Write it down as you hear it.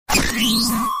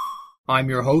I'm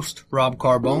your host, Rob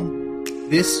Carbone.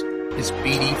 This is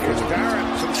BD4.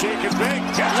 Darren, some shaking big,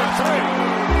 gets a three.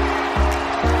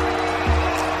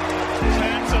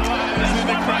 Fans alive in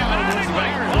the crowd was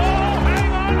Barron. Oh, hang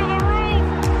on to the roof.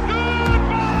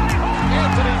 Goodbye.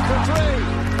 Anthony for three.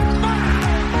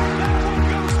 That one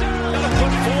goes down. Gotta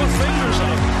put four fingers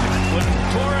up when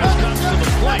Torres comes to the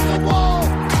plate. The wall.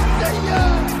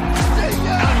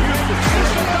 Out here, the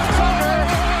Houston comes over.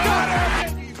 Got it.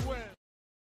 Yankees win.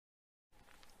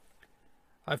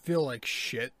 I feel like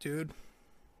shit, dude.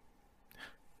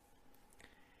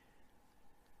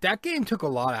 That game took a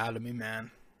lot out of me,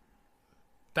 man.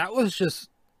 That was just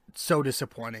so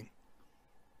disappointing.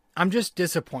 I'm just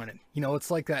disappointed. You know,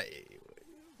 it's like that,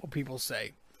 what people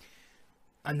say.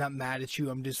 I'm not mad at you,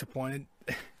 I'm disappointed.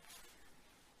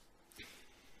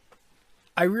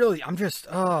 I'm just,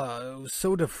 it was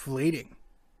so deflating.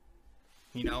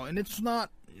 You know, and it's not,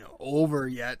 over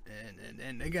yet.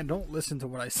 And again, don't listen to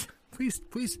what I say.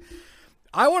 Please.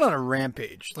 I went on a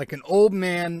rampage, like an old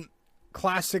man,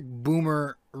 classic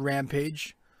boomer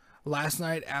rampage last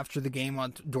night after the game,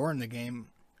 during the game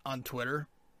on Twitter.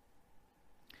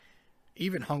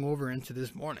 Even hung over into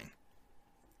this morning.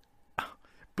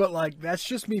 But like, that's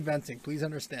just me venting. Please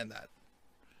understand that.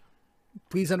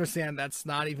 Please understand that's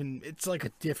not even, it's like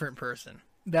a different person.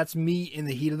 That's me in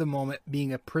the heat of the moment,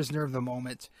 being a prisoner of the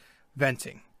moment,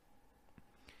 venting.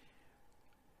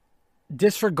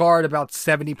 Disregard about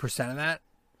 70% of that.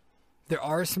 There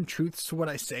are some truths to what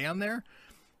I say on there.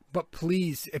 But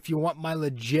please, if you want my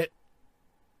legit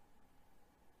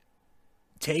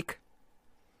take,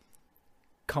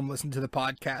 come listen to the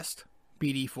podcast,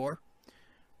 BD4,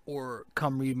 or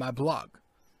come read my blog.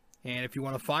 And if you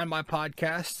want to find my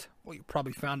podcast, well, you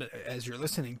probably found it as you're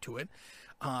listening to it.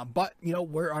 But,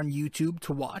 we're on YouTube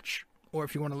to watch. Or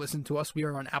if you want to listen to us, we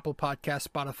are on Apple Podcasts,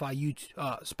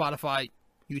 Spotify,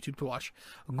 YouTube to watch,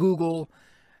 Google,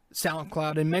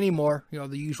 SoundCloud, and many more.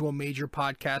 The usual major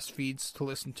podcast feeds to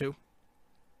listen to.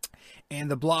 And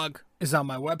the blog is on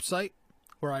my website,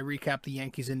 where I recap the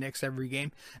Yankees and Knicks every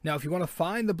game. Now, if you want to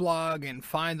find the blog and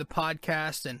find the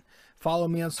podcast and follow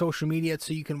me on social media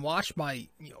so you can watch my,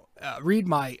 read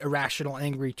my irrational,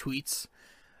 angry tweets,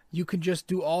 you can just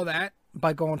do all that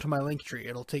by going to my Linktree.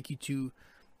 It'll take you to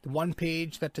the one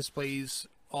page that displays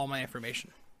all my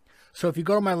information. So if you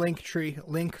go to my Linktree,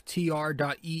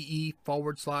 linktr.ee/RJ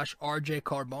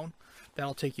Carbone,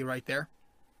 that'll take you right there.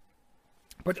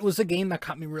 But it was a game that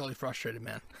got me really frustrated,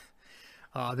 man.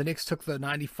 The Knicks took the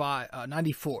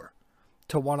 94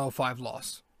 to 105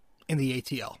 loss in the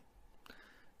ATL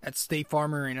at State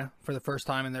Farm Arena for the first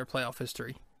time in their playoff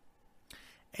history.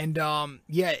 And,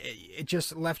 it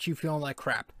just left you feeling like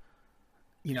crap.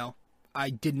 I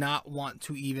did not want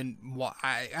to even,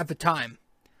 at the time,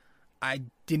 I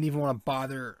didn't even want to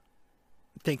bother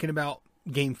thinking about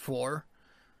Game 4.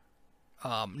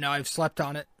 Now I've slept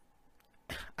on it.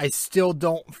 I still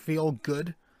don't feel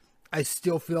good. I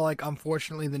still feel like,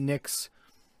 unfortunately, the Knicks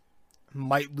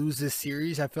might lose this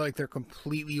series. I feel like they're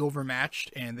completely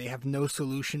overmatched, and they have no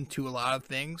solution to a lot of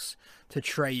things to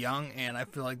Trae Young, and I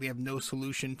feel like they have no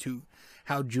solution to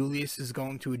how Julius is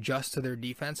going to adjust to their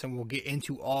defense, and we'll get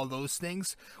into all those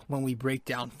things when we break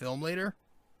down film later.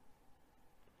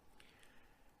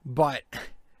 But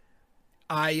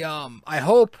I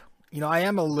hope, I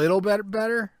am a little bit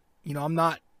better. I'm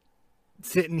not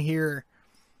sitting here,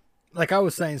 like I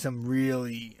was saying some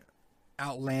really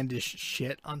outlandish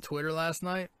shit on Twitter last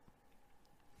night.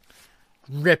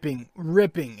 Ripping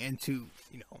into,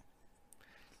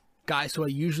 guys who I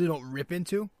usually don't rip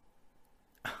into.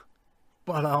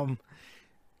 But,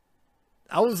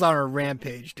 I was on a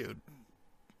rampage, dude.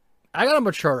 I gotta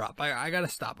mature up. I gotta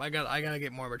stop. I gotta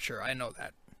get more mature. I know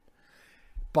that.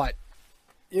 But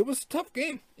it was a tough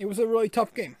game. It was a really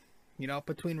tough game.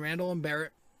 Between Randall and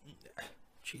Barrett.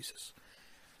 Jesus.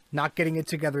 Not getting it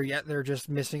together yet. They're just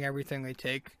missing everything they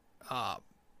take.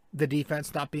 The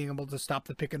defense not being able to stop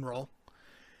the pick and roll.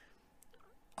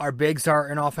 Our bigs are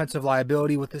an offensive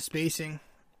liability with the spacing.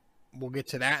 We'll get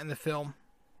to that in the film.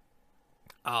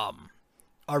 Our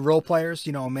role players,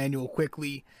 Emmanuel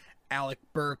Quickley, Alec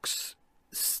Burks,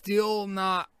 still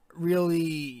not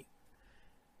really,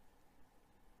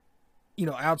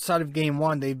 outside of game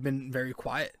 1, they've been very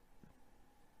quiet.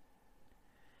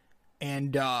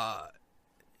 And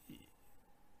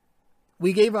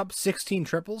we gave up 16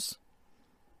 triples,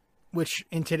 which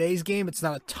in today's game, it's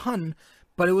not a ton,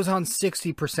 but it was on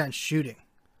 60% shooting.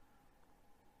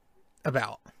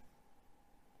 About.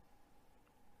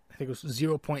 I think it was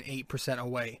 0.8%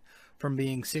 away from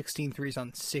being 16 threes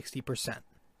on 60%.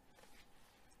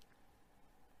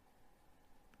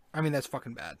 I mean, that's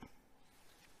fucking bad.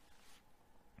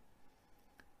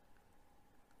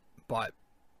 but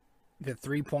the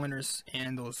 3-pointers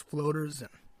and those floaters and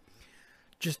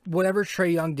just whatever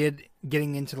Trae Young did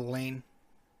getting into the lane,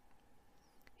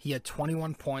 he had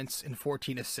 21 points and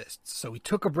 14 assists. So he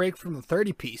took a break from the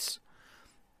 30-piece,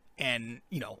 and,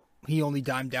 he only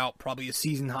dimed out probably a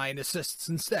season high in assists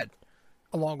instead,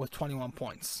 along with 21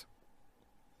 points.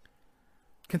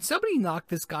 Can somebody knock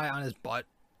this guy on his butt?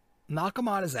 Knock him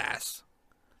on his ass?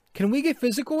 Can we get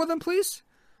physical with him, please?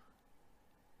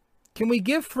 Can we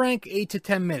give Frank 8 to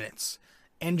 10 minutes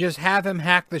and just have him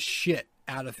hack the shit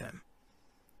out of him?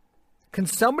 Can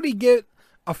somebody get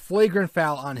a flagrant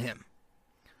foul on him?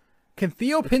 Can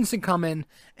Theo Pinson come in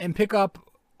and pick up,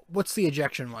 what's the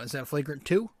ejection one? Is that a flagrant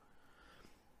 2?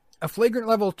 A flagrant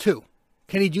level 2.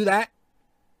 Can he do that?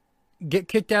 Get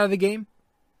kicked out of the game?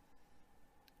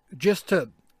 Just to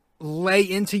lay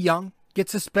into Young? Get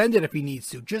suspended if he needs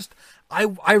to.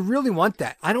 I really want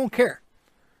that. I don't care.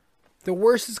 The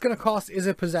worst it's going to cost is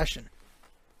a possession.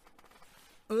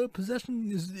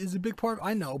 Possession is a big part.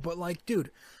 I know, but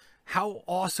dude, how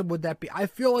awesome would that be? I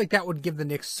feel like that would give the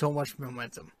Knicks so much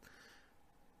momentum.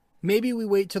 Maybe we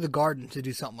wait to the Garden to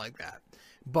do something like that.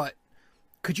 But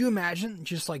could you imagine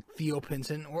just Theo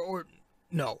Pinson? Or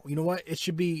no, you know what? It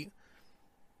should be...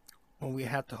 Well, we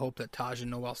have to hope that Taj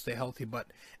and Noel stay healthy, but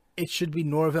it should be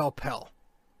Norvel Pelle,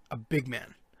 a big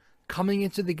man, coming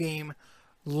into the game,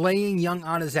 laying Young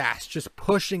on his ass, just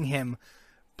pushing him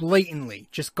blatantly,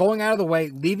 just going out of the way,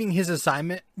 leaving his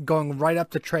assignment, going right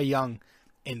up to Trae Young,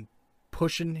 and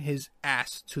pushing his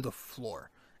ass to the floor,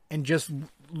 and just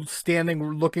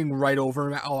standing, looking right over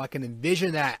him. Oh, I can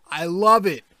envision that. I love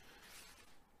it.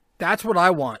 That's what I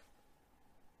want.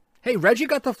 Hey, Reggie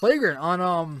got the flagrant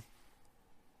on,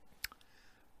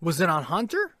 was it on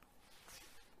Hunter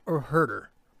or Herter?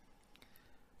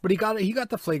 But he got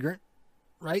the flagrant,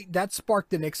 right? That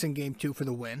sparked the Knicks in game 2 for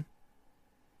the win.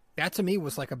 That to me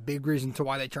was a big reason to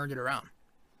why they turned it around.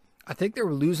 I think they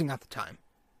were losing at the time.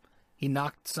 He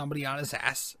knocked somebody on his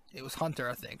ass. It was Hunter,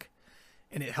 I think.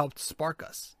 And it helped spark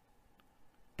us.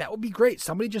 That would be great.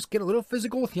 Somebody just get a little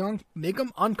physical with Young. Make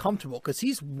him uncomfortable. Because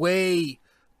he's way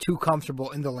too comfortable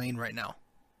in the lane right now.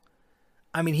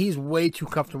 I mean, he's way too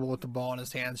comfortable with the ball in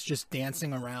his hands. Just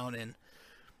dancing around. And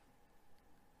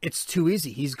it's too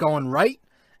easy. He's going right.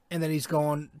 And then he's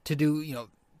going to do,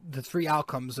 the 3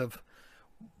 outcomes of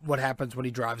what happens when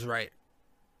he drives right.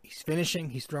 He's finishing,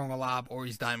 he's throwing a lob, or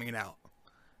he's diming it out.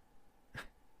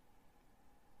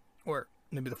 Or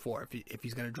maybe the 4 if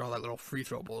he's going to draw that little free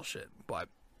throw bullshit. But,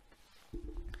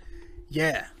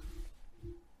 yeah.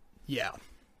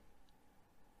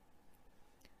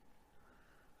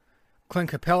 Clint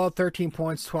Capella, 13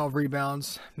 points, 12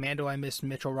 rebounds. Man, do I miss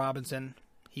Mitchell Robinson.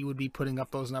 He would be putting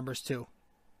up those numbers too.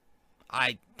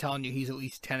 I'm telling you, he's at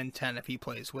least 10 and 10 if he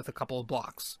plays with a couple of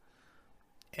blocks.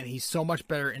 And he's so much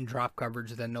better in drop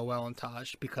coverage than Noel and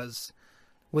Taj because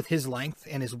with his length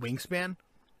and his wingspan,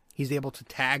 he's able to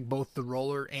tag both the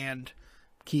roller and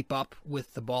keep up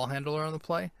with the ball handler on the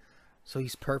play. So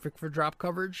he's perfect for drop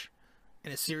coverage.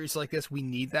 In a series like this, we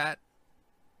need that.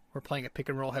 We're playing a pick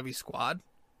and roll heavy squad.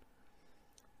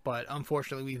 But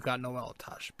unfortunately, we've got Noel and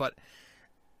Taj. But,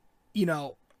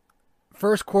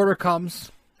 first quarter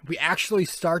comes. We actually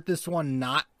start this one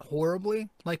not horribly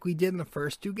like we did in the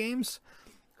first 2 games.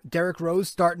 Derrick Rose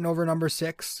starting over number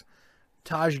 6.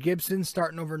 Taj Gibson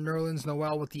starting over Nerlens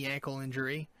Noel with the ankle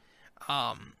injury.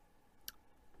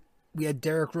 We had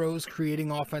Derrick Rose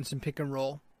creating offense and pick and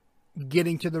roll,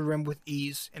 getting to the rim with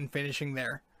ease and finishing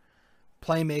there.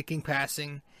 Playmaking,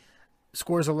 passing.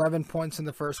 Scores 11 points in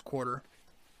the first quarter.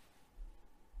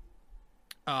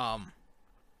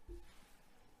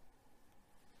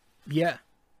 Yeah.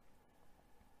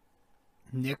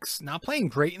 Knicks not playing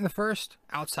great in the first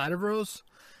outside of Rose,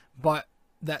 but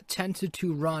that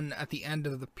 10-2 run at the end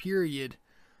of the period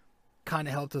kind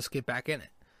of helped us get back in it.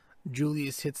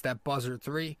 Julius hits that buzzer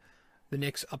 3. The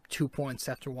Knicks up 2 points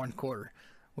after 1 quarter,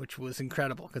 which was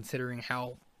incredible considering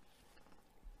how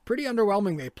pretty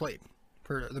underwhelming they played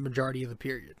for the majority of the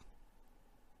period.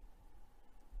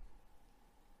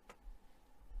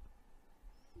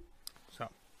 So,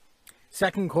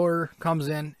 second quarter comes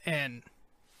and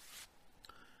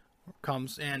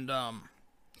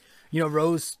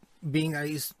Rose being that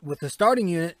he's with the starting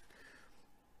unit,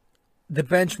 the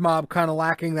bench mob kind of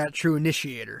lacking that true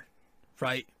initiator,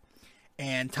 right?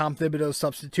 And Tom Thibodeau's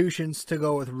substitutions to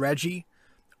go with Reggie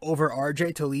over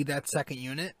RJ to lead that second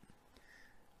unit,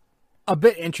 a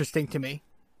bit interesting to me.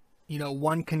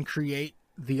 One can create,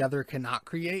 the other cannot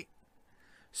create.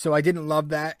 So I didn't love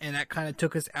that, and that kind of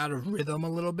took us out of rhythm a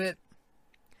little bit.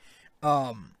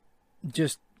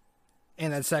 Just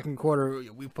in that second quarter,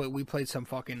 we played some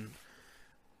fucking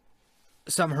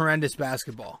some horrendous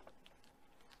basketball.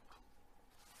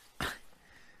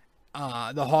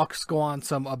 The Hawks go on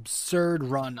some absurd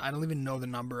run. I don't even know the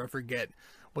number. I forget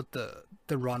what the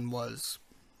run was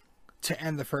to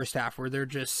end the first half, where they're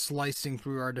just slicing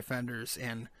through our defenders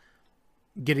and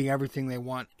getting everything they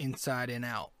want inside and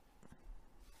out.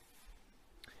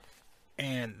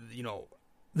 And, you know,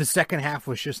 the second half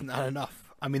was just not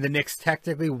enough. I mean, the Knicks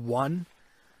technically won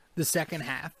the second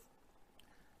half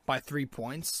by 3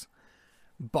 points,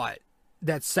 but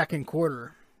that second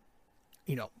quarter,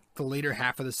 you know, the later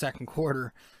half of the second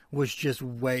quarter was just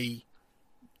way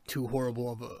too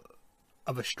horrible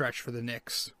of a stretch for the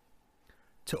Knicks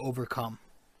to overcome.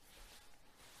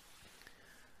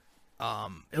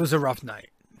 It was a rough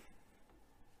night.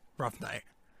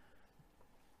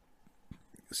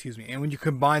 Excuse me. And when you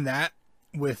combine that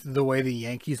with the way the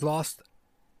Yankees lost,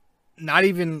 not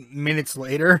even minutes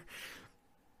later,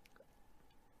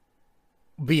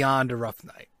 beyond a rough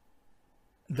night.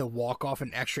 The walk-off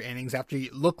in extra innings after you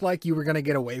looked like you were going to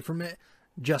get away from it.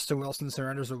 Justin Wilson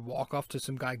surrenders a walk-off to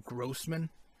some guy, Grossman.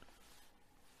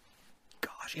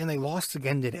 Gosh, and they lost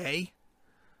again today.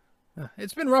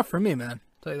 It's been rough for me, man.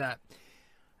 I'll tell you that.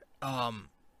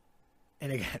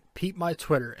 And again, peep my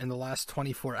Twitter in the last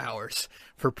 24 hours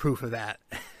for proof of that.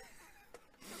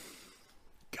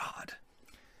 God.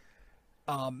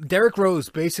 Derrick Rose,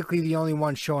 basically the only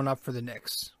one showing up for the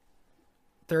Knicks.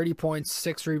 30 points,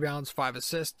 6 rebounds, 5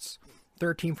 assists,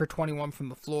 13 for 21 from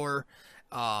the floor,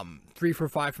 3 for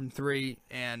 5 from 3,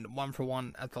 and 1 for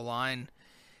 1 at the line.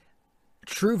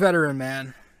 True veteran,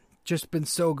 man. Just been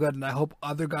so good, and I hope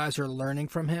other guys are learning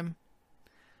from him.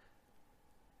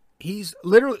 He's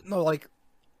literally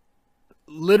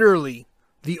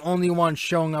the only one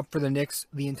showing up for the Knicks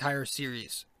the entire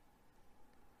series.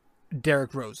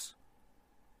 Derrick Rose.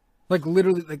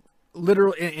 Literally,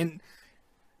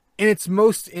 in its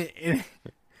most...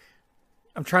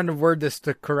 I'm trying to word this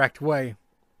the correct way.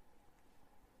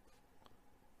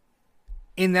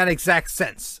 In that exact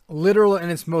sense. Literal in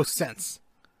its most sense.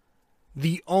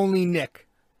 The only Knick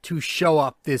to show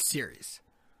up this series.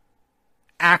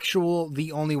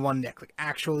 The only one Knick.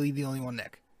 Actually the only one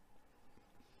Knick.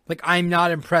 I'm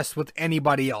not impressed with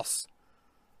anybody else.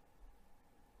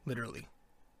 Literally.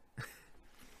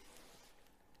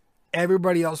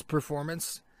 Everybody else's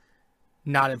performance,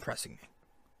 not impressing me.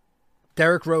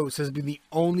 Derrick Rose has been the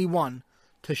only one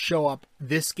to show up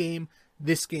this game,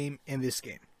 and this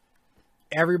game.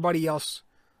 Everybody else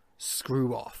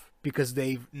screw off because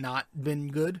they've not been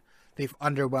good, they've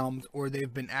underwhelmed, or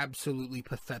they've been absolutely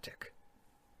pathetic.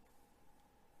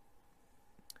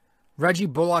 Reggie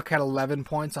Bullock had 11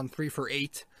 points on 3 for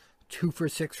 8, 2 for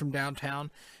 6 from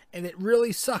downtown. And it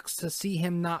really sucks to see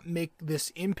him not make this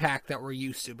impact that we're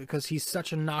used to because he's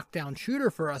such a knockdown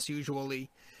shooter for us usually.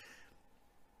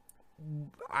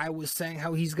 I was saying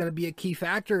how he's going to be a key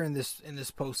factor in this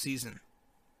postseason.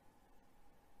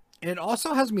 And it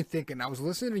also has me thinking, I was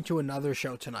listening to another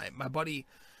show tonight. My buddy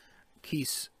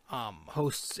Keese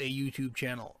hosts a YouTube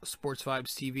channel, Sports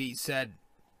Vibes TV, said,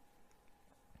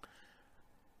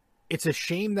 it's a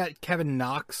shame that Kevin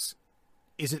Knox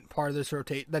isn't part of this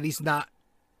rotation, that he's not.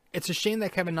 It's a shame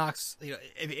that Kevin Knox,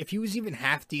 if he was even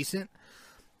half decent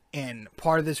and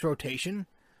part of this rotation,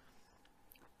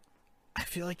 I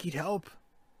feel like he'd help.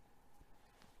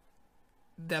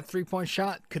 That 3-point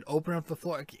shot could open up the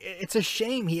floor. It's a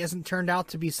shame he hasn't turned out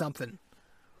to be something.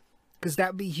 Because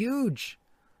that'd be huge.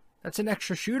 That's an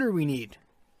extra shooter we need.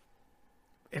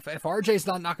 If RJ's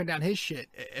not knocking down his shit,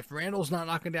 if Randall's not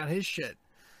knocking down his shit,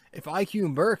 if IQ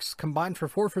and Burks combined for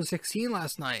 4 for 16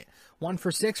 last night, 1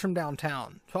 for 6 from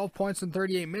downtown, 12 points in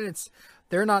 38 minutes,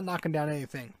 they're not knocking down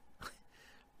anything.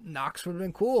 Knox would have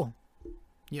been cool.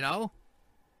 You know?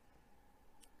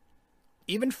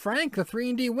 Even Frank, the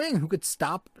 3-and-D wing, who could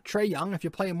stop Trae Young if you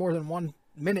play more than 1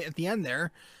 minute at the end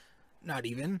there. Not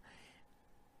even.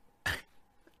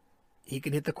 He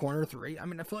could hit the corner 3. I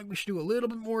mean, I feel like we should do a little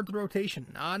bit more with the rotation.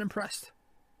 Not impressed.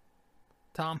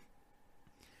 Tom.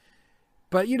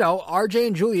 But, RJ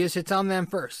and Julius, it's on them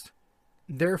first.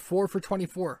 They're 4 for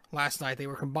 24 last night. They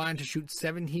were combined to shoot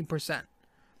 17%.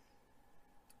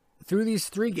 Through these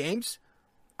 3 games,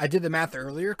 I did the math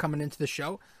earlier coming into the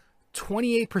show,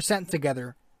 28%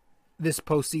 together this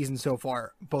postseason so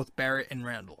far, both Barrett and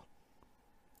Randall.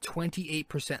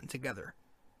 28% together.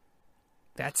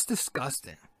 That's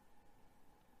disgusting.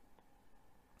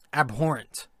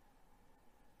 Abhorrent.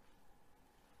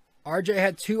 RJ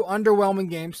had 2 underwhelming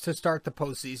games to start the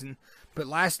postseason, but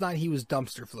last night he was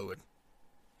dumpster fluid.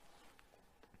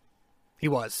 He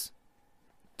was.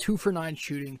 2 for 9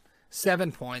 shooting,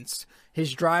 7 points.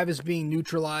 His drive is being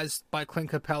neutralized by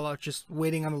Clint Capella, just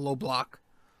waiting on the low block.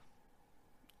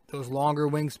 Those longer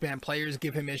wingspan players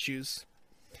give him issues.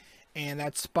 And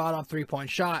that spot-up three-point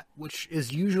shot, which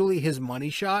is usually his money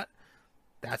shot,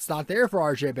 that's not there for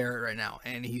RJ Barrett right now.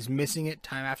 And he's missing it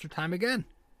time after time again.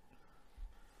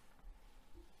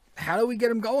 How do we get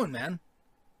him going, man?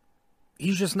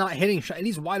 He's just not hitting shots. And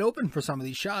he's wide open for some of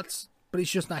these shots, but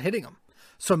he's just not hitting them.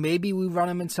 So maybe we run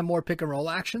him in some more pick and roll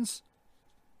actions.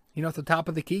 You know, at the top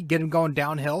of the key, get him going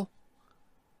downhill.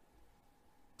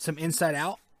 Some inside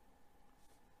out.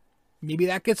 Maybe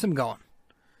that gets him going.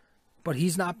 But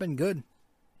he's not been good.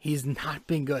 He's not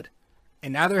been good.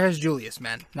 And neither has Julius,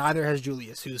 man. Neither has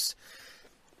Julius, who's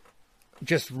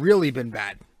just really been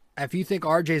bad. If you think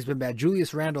RJ's been bad,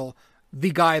 Julius Randle, the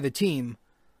guy of the team,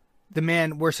 the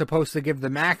man we're supposed to give the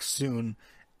max soon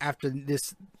after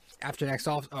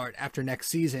next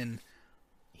season,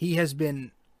 he has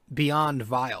been beyond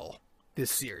vile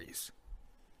this series.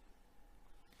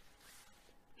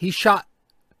 He shot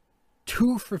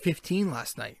 2 for 15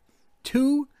 last night.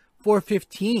 2 for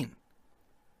 15.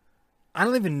 I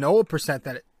don't even know a percent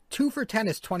that 2 for 10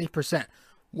 is 20%.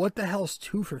 What the hell's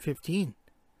 2 for 15?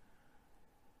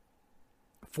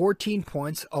 14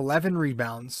 points, 11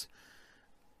 rebounds.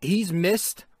 He's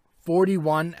missed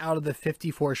 41 out of the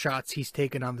 54 shots he's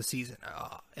taken on the season,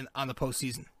 on the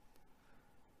postseason.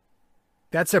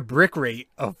 That's a brick rate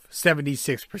of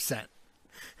 76%.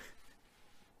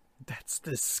 That's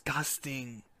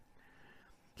disgusting.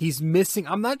 He's missing.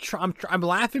 I'm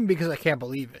laughing because I can't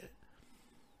believe it.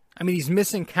 I mean, he's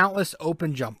missing countless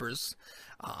open jumpers.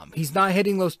 He's not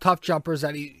hitting those tough jumpers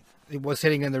that he was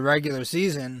hitting in the regular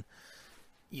season.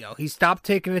 You know, he stopped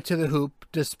taking it to the hoop,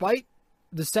 despite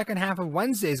the second half of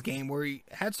Wednesday's game where he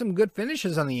had some good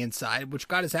finishes on the inside, which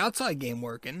got his outside game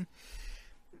working.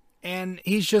 And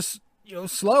he's just,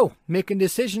 slow, making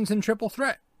decisions in triple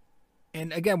threat.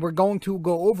 And again, we're going to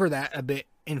go over that a bit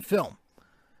in film,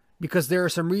 because there are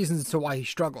some reasons as to why he's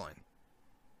struggling.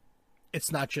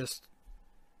 It's not just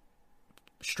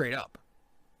straight up.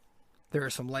 There are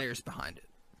some layers behind it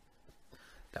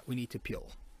that we need to peel.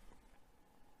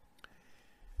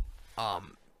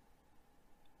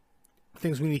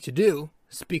 Things we need to do,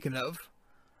 speaking of,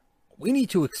 we need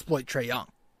to exploit Trae Young.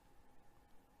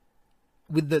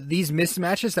 With these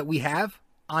mismatches that we have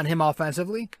on him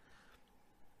offensively,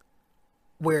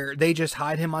 where they just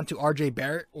hide him onto RJ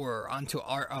Barrett or onto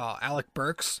Alec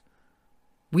Burks,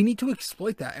 we need to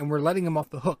exploit that, and we're letting him off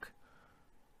the hook.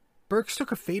 Burks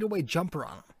took a fadeaway jumper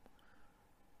on him.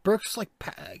 Burks,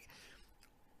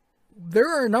 there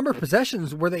are a number of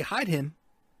possessions where they hide him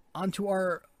onto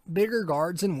our bigger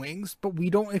guards and wings, but we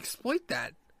don't exploit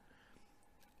that.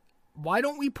 Why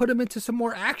don't we put him into some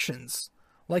more actions,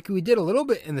 like we did a little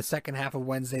bit in the second half of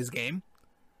Wednesday's game?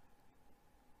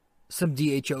 Some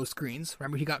DHO screens.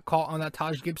 Remember he got caught on that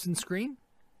Taj Gibson screen?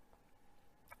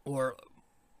 Or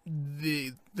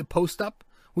the post up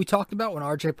we talked about when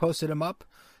RJ posted him up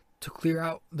to clear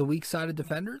out the weak-sided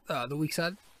defender? The weak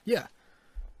side? Yeah.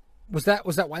 Was that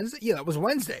Wednesday? Yeah, that was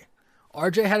Wednesday.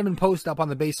 RJ had him in post up on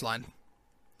the baseline.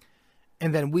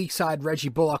 And then weak side Reggie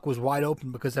Bullock was wide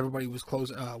open because everybody was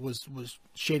was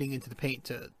shading into the paint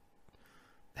to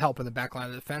help in the back line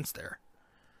of the defense there.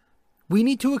 We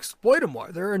need to exploit him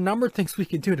more. There are a number of things we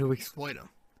can do to exploit him.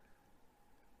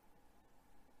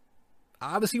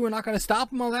 Obviously, we're not going to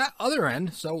stop him on that other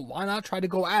end, so why not try to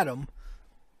go at him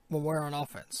when we're on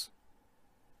offense?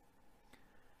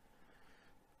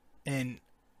 And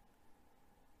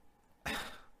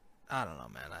I don't know,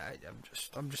 man.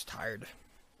 I'm just tired.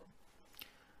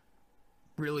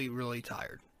 Really, really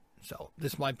tired. So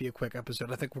this might be a quick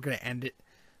episode. I think we're going to end it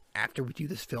after we do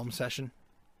this film session.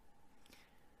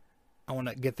 I want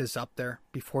to get this up there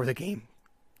before the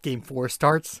game 4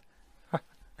 starts.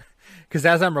 Because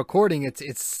as I'm recording,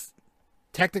 it's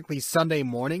technically Sunday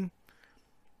morning,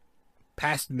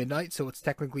 past midnight, so it's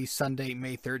technically Sunday,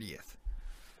 May 30th.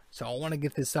 So I want to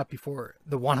get this up before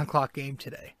the 1 o'clock game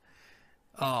today.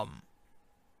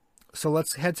 So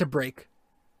let's head to break.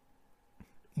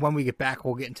 When we get back,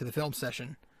 we'll get into the film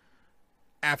session.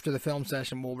 After the film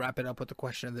session, we'll wrap it up with the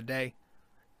question of the day,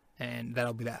 and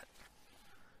that'll be that.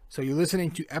 So you're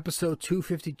listening to episode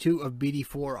 252 of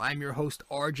BD4. I'm your host,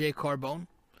 RJ Carbone.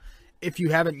 If you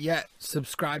haven't yet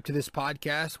subscribed to this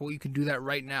podcast, well, you can do that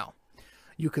right now.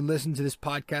 You can listen to this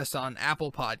podcast on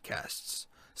Apple Podcasts,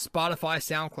 Spotify,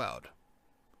 SoundCloud,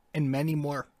 and many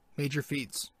more major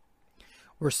feeds.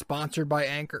 We're sponsored by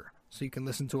Anchor, so you can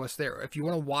listen to us there. If you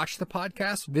want to watch the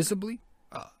podcast visually,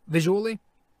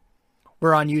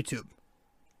 we're on YouTube.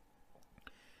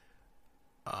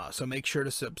 So make sure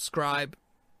to subscribe,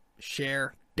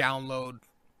 share, download,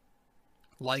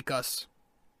 like us,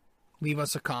 leave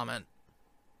us a comment.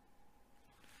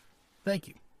 Thank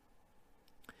you.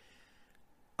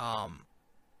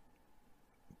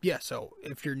 Yeah, so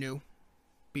if you're new,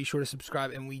 be sure to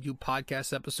subscribe. And we do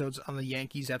podcast episodes on the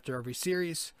Yankees after every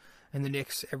series, and the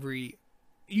Knicks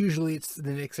usually it's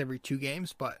the Knicks every 2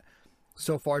 games, but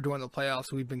so far during the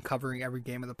playoffs, we've been covering every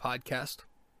game of the podcast.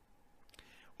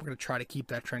 We're going to try to keep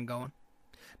that trend going.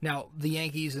 Now, the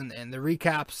Yankees and the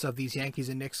recaps of these Yankees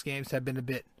and Knicks games have been a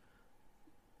bit,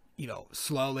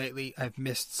 slow lately. I've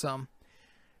missed some.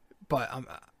 But,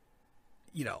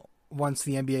 once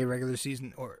the NBA regular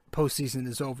season or postseason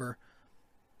is over,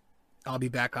 I'll be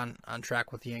back on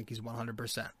track with the Yankees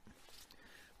 100%.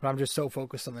 But I'm just so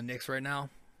focused on the Knicks right now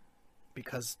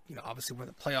because, obviously we're in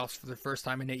the playoffs for the first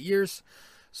time in 8 years.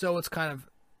 So it's kind of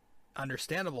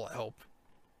understandable, I hope.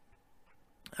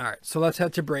 All right, so let's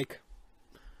head to break.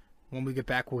 When we get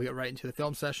back, we'll get right into the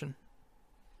film session.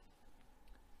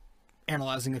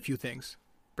 Analyzing a few things,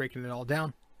 breaking it all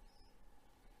down.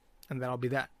 And that'll be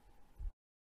that.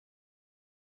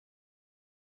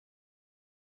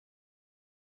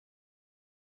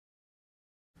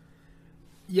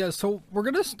 Yeah, so we're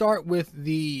going to start with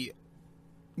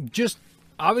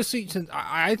obviously, since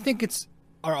I think it's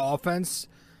our offense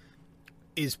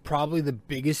is probably the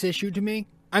biggest issue to me.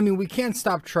 I mean, we can't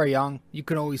stop Trae Young. You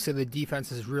can always say the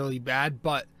defense is really bad,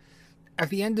 but at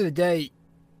the end of the day,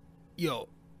 the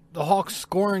Hawks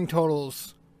scoring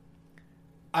totals,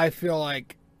 I feel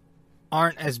like,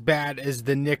 aren't as bad as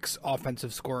the Knicks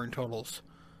offensive scoring totals.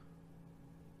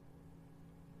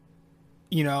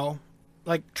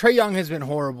 Like Trae Young has been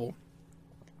horrible.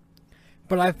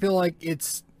 But I feel like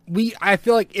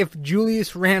if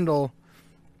Julius Randle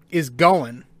is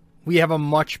going, we have a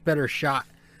much better shot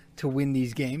to win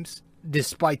these games,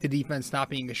 despite the defense not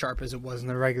being as sharp as it was in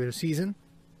the regular season.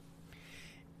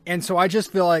 And so I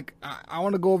just feel like I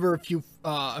want to go over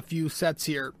a few sets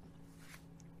here,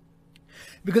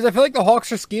 because I feel like the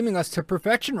Hawks are scheming us to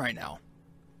perfection right now.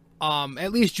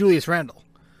 At least Julius Randle.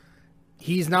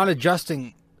 He's not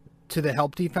adjusting to the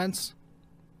help defense,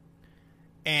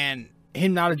 and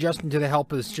him not adjusting to the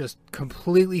help is just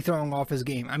completely throwing off his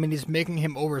game. I mean, it's making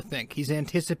him overthink. He's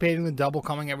anticipating the double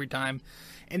coming every time.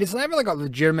 And it's not even like a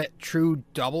legitimate, true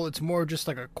double. It's more just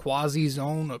like a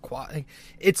quasi-zone.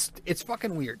 It's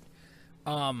fucking weird.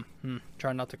 Trying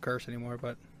not to curse anymore,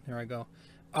 but there I go.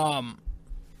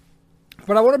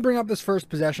 But I want to bring up this first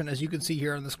possession, as you can see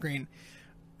here on the screen,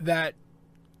 that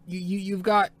you've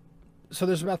got. So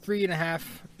there's about 3.5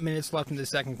 minutes left in the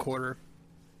second quarter.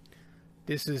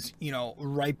 This is,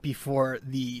 right before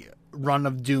the run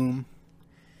of doom.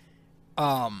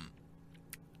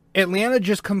 Atlanta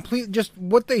just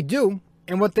what they do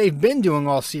and what they've been doing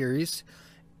all series.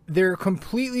 They're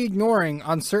completely ignoring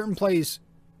on certain plays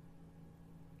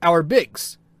our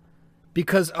bigs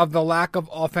because of the lack of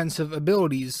offensive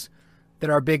abilities that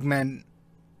our big men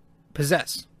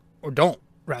possess, or don't,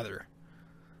 rather.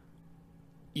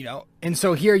 And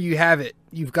so here you have it.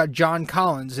 You've got John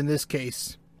Collins, in this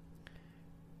case,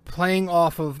 playing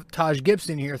off of Taj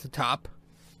Gibson here at the top.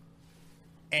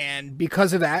 And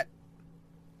because of that,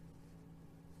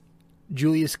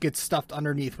 Julius gets stuffed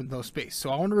underneath with no space. So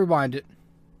I want to rewind it.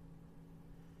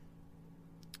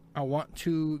 I want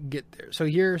to get there. So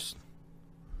here's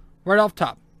right off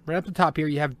top. Right up the top here,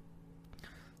 you have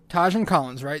Taj and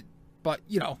Collins, right? But,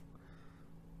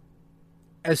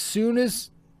 as soon as...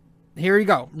 Here you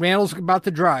go. Randle's about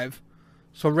to drive.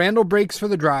 So Randle breaks for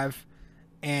the drive.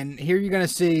 And here you're going to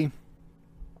see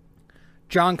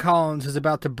John Collins is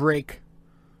about to break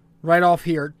right off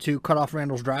here to cut off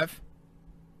Randle's drive.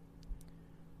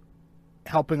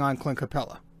 Helping on Clint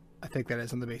Capella. I think that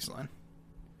is on the baseline.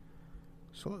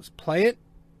 So let's play it.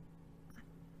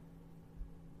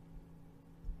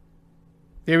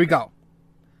 There we go.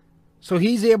 So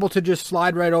he's able to just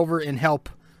slide right over and help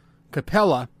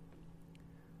Capella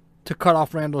to cut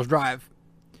off Randle's drive.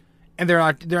 And they're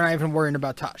not even worrying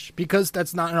about Taj, because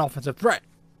that's not an offensive threat.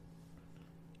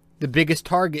 The biggest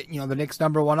target, the Knicks'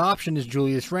 number one option is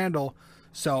Julius Randle,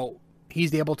 so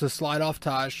he's able to slide off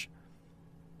Taj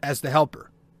as the helper.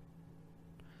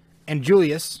 And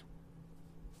Julius,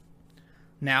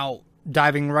 now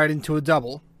diving right into a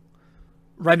double,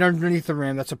 right underneath the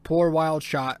rim. That's a poor, wild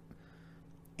shot.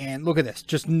 And look at this.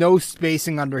 Just no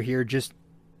spacing under here. Just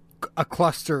a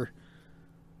cluster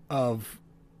of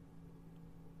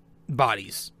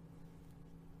bodies.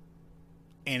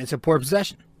 And it's a poor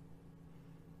possession.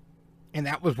 And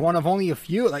that was one of only a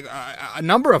few, like a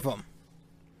number of them.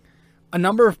 A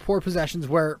number of poor possessions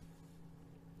where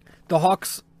the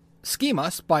Hawks scheme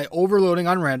us by overloading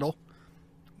on Randle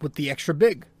with the extra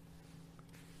big.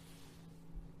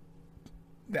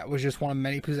 That was just one of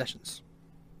many possessions.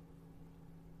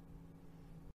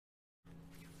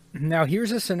 Now,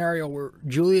 here's a scenario where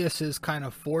Julius is kind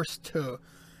of forced to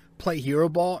play hero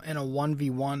ball in a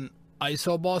 1v1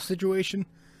 ISO ball situation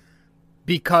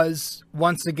because,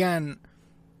 once again,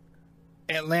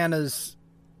 Atlanta's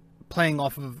playing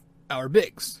off of our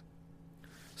bigs.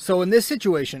 So in this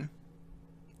situation,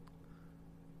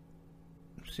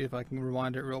 let's see if I can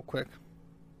rewind it real quick.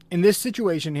 In this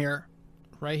situation here,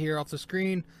 right here off the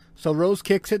screen, so Rose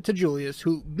kicks it to Julius,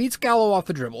 who beats Gallo off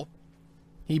the dribble.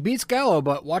 He beats Gallo,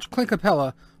 but watch Clint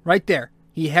Capella right there.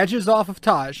 He hedges off of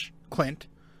Taj, Clint,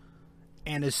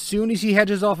 and as soon as he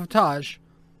hedges off of Taj,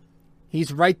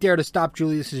 he's right there to stop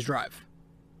Julius's drive.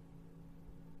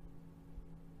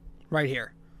 Right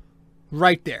here.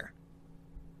 Right there.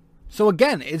 So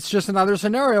again, it's just another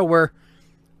scenario where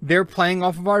they're playing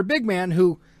off of our big man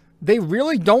who they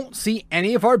really don't see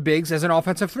any of our bigs as an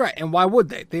offensive threat. And why would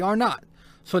they? They are not.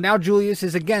 So now Julius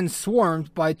is again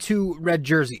swarmed by 2 red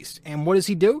jerseys. And what does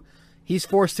he do? He's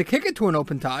forced to kick it to an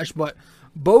open Taj, but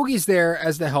Bogey's there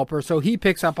as the helper, so he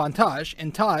picks up on Taj,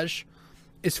 and Taj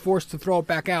is forced to throw it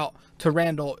back out to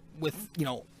Randall with,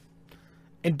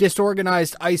 a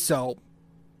disorganized ISO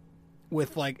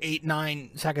with like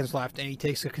 8-9 seconds left, and he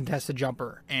takes a contested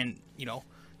jumper, and,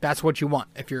 that's what you want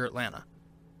if you're Atlanta.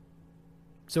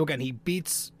 So again, he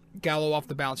beats Gallo off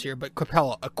the bounce here, but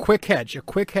Capella, a quick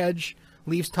hedge,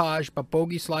 leaves Taj, but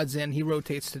Bogey slides in, he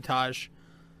rotates to Taj,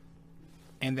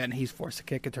 and then he's forced to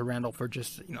kick it to Randall for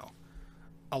just,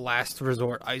 a last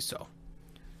resort ISO.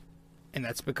 And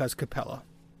that's because Capella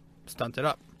stunted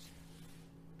up.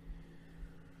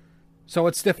 So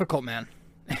it's difficult, man.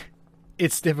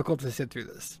 It's difficult to sit through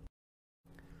this.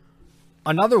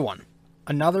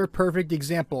 Another perfect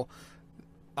example.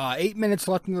 8 minutes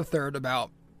left in the third. About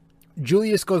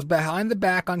Julius goes behind the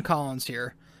back on Collins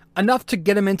here, enough to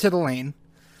get him into the lane.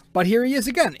 But here he is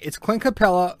again. It's Clint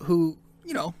Capella who,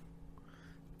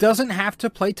 doesn't have to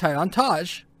play tight on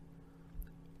Taj.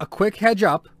 A quick hedge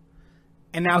up,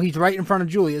 and now he's right in front of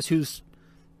Julius, who's,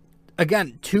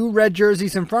 again, 2 red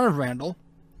jerseys in front of Randall.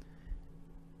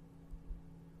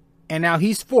 And now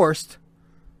he's forced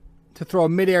to throw a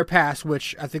midair pass,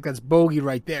 which I think that's Bogey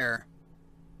right there.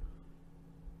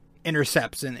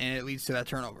 Intercepts, and it leads to that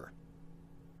turnover.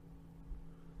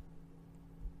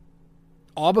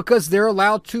 All because they're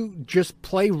allowed to just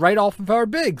play right off of our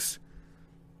bigs.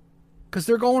 Because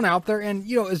they're going out there,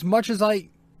 and, as much as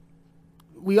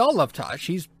we all love Taj.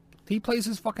 He plays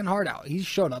his fucking heart out. He's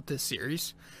shown up this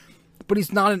series. But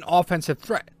he's not an offensive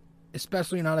threat.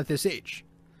 Especially not at this age.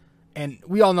 And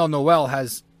we all know Noel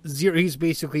has 0. He's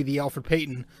basically the Alfred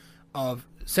Payton of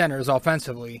centers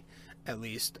offensively, at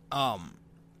least.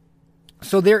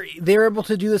 So they're able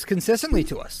to do this consistently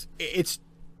to us. It's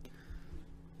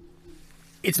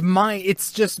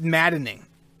just maddening.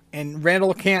 And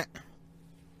Randall can't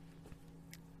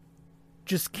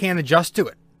adjust to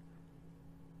it.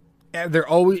 They're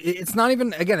always, it's not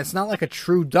even, again, it's not like a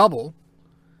true double.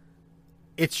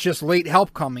 It's just late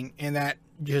help coming, and that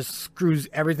just screws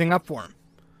everything up for him.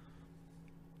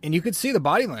 And you could see the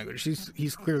body language.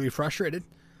 He's clearly frustrated.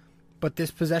 But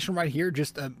this possession right here,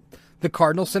 just the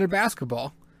Cardinals center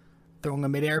basketball, throwing a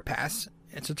midair pass,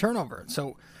 it's a turnover.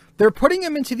 So they're putting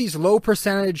him into these low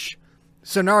percentage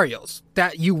scenarios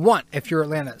that you want if you're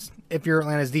Atlanta's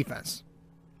defense.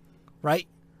 Right?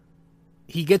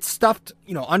 He gets stuffed,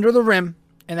 under the rim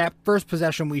in that first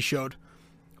possession we showed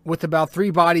with about 3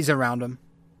 bodies around him.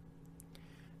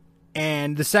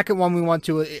 And the second one we went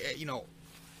to,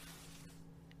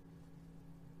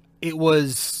 it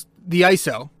was the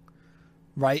ISO,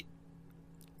 right?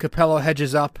 Capella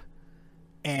hedges up,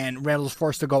 and Randall's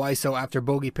forced to go ISO after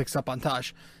Bogey picks up on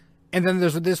Taj. And then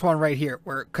there's this one right here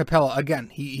where Capella, again,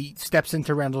 he steps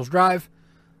into Randall's drive.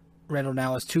 Randall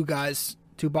now has 2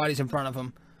 bodies in front of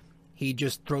him. He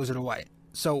just throws it away.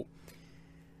 So,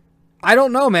 I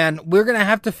don't know, man. We're going to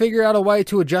have to figure out a way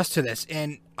to adjust to this.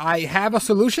 And I have a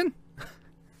solution.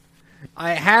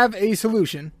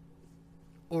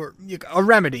 Or a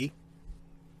remedy.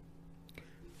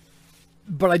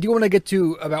 But I do want to get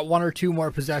to about 1 or 2 more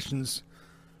possessions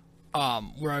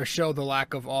where I show the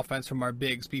lack of offense from our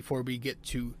bigs before we get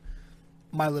to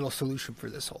my little solution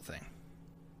for this whole thing.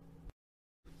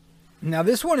 Now,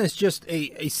 this one is just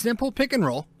a simple pick and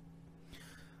roll.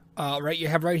 Right, you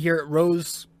have right here,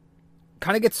 Rose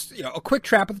kind of gets a quick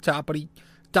trap at the top, but he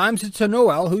dimes it to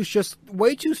Noel, who's just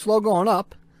way too slow going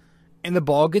up, and the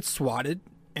ball gets swatted,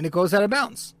 and it goes out of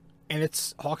bounds, and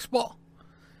it's Hawks ball.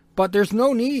 But there's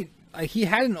no need. He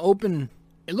had an open.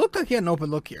 It looked like he had an open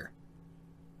look here.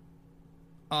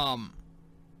 Let's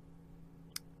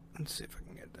see if I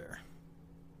can get there.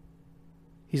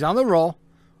 He's on the roll.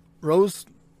 Rose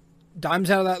dimes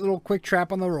out of that little quick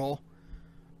trap on the roll.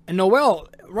 And Noel,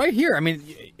 right here, I mean,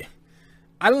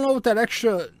 I don't know what that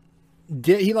extra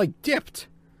did. He like dipped,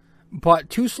 but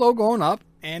too slow going up.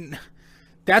 And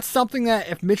that's something that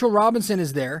if Mitchell Robinson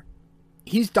is there,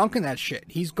 he's dunking that shit.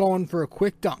 He's going for a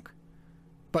quick dunk.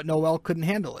 But Noel couldn't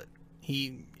handle it.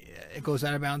 It goes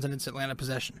out of bounds and it's Atlanta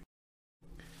possession.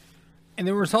 And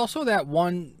there was also that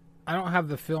one, I don't have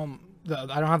the film,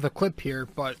 I don't have the clip here,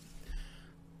 but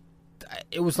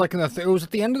it was like it was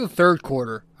at the end of the third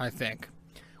quarter, I think,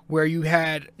 where you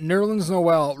had Nerlens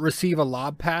Noel receive a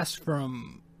lob pass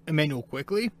from Emmanuel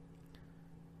Quickley,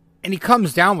 and he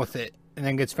comes down with it and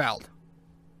then gets fouled.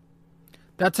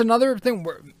 That's another thing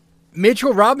where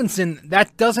Mitchell Robinson,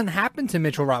 that doesn't happen to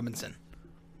Mitchell Robinson.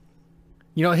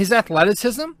 You know, his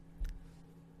athleticism,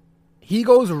 he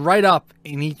goes right up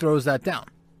and he throws that down.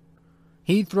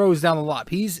 He throws down the lob.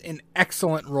 He's an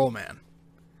excellent roll man.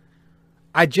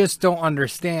 I just don't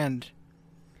understand.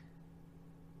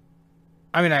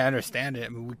 I mean, I understand it. I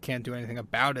mean, we can't do anything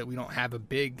about it. We don't have a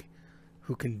big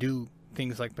who can do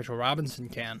things like Mitchell Robinson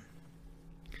can.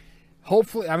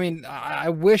 Hopefully, I mean, I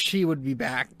wish he would be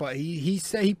back, but he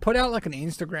said he put out like an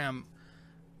Instagram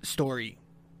story,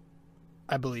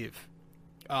 I believe.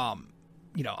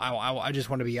 You know, I just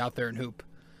want to be out there and hoop.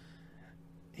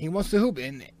 He wants to hoop,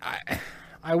 and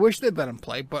I wish they'd let him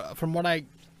play, but from what I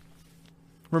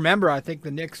remember, I think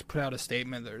the Knicks put out a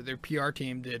statement, their PR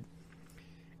team did,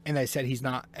 and they said he's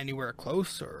not anywhere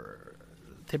close, or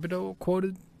Thibodeau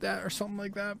quoted that or something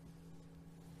like that.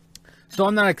 So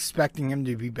I'm not expecting him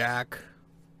to be back.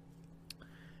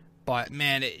 But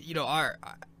man, you know,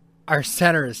 our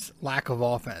center's lack of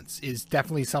offense is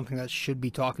definitely something that should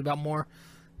be talked about more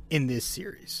in this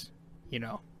series. You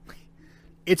know,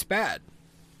 it's bad.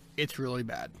 It's really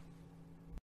bad.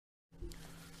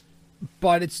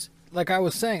 But it's like I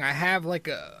was saying, I have like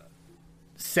a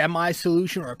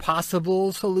semi-solution or a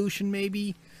possible solution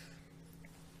maybe.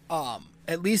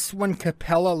 At least when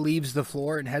Capella leaves the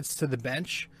floor and heads to the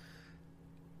bench.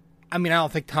 I mean, I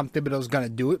don't think Tom Thibodeau's going to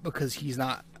do it because he's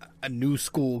not a new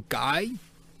school guy.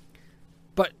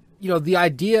 But, you know, the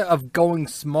idea of going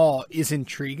small is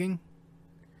intriguing.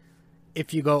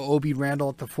 If you go Obi Randall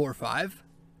at the 4-5.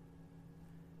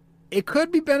 It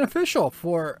could be beneficial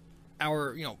for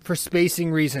our, you know, for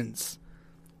spacing reasons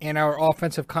and our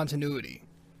offensive continuity.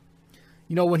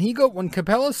 You know, when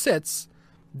Capella sits,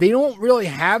 they don't really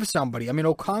have somebody. I mean,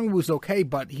 Okongwu's okay,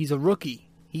 but he's a rookie.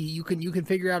 You can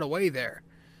figure out a way there.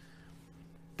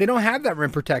 They don't have that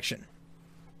rim protection,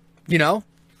 you know?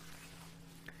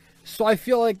 So I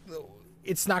feel like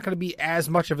it's not going to be as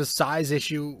much of a size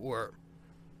issue or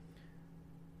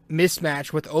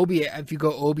mismatch with Obi if you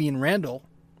go Obi and Randall.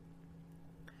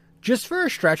 Just for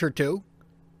a stretch or two.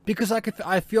 Because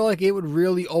I feel like it would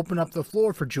really open up the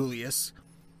floor for Julius.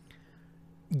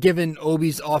 Given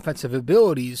Obi's offensive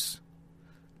abilities,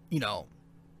 you know.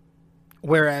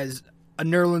 Whereas a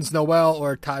Nerlens Noel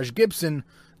or Taj Gibson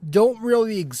don't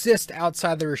really exist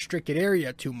outside the restricted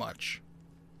area too much.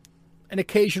 An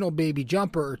occasional baby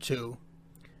jumper or two.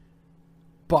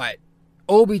 But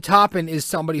Obi Toppin is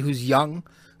somebody who's young,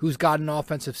 who's got an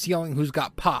offensive ceiling, who's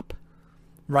got pop.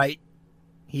 Right?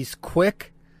 He's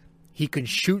quick. He can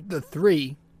shoot the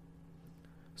three.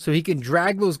 So he can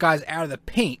drag those guys out of the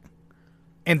paint.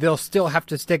 And they'll still have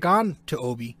to stick on to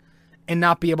Obi and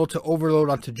not be able to overload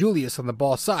onto Julius on the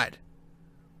ball side.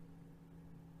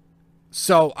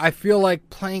 So I feel like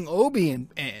playing Obi and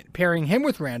pairing him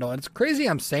with Randall, and it's crazy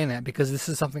I'm saying that because this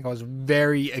is something I was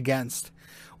very against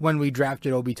when we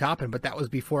drafted Obi Toppin, but that was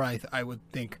before I would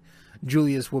think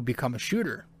Julius will become a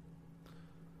shooter.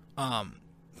 But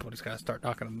he's got to start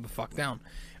knocking him the fuck down.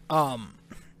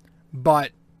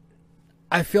 But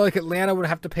I feel like Atlanta would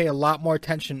have to pay a lot more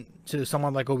attention to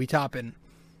someone like Obi Toppin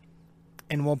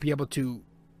and won't be able to,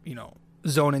 you know,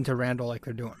 zone into Randall like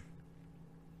they're doing.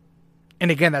 And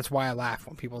again, that's why I laugh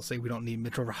when people say we don't need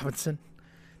Mitchell Robinson,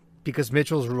 because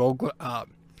Mitchell's roll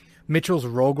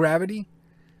gravity,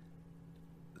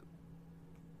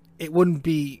 we wouldn't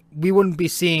be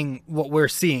seeing what we're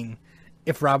seeing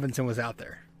if Robinson was out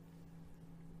there.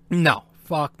 No,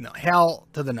 fuck no, hell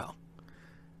to the no.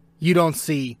 You don't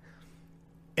see.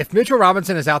 If Mitchell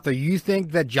Robinson is out there, you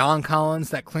think that John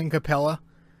Collins, that Clint Capella,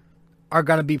 are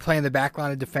going to be playing the back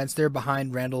line of defense there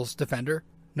behind Randall's defender?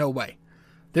 No way.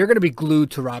 They're going to be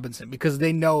glued to Robinson because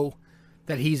they know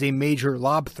that he's a major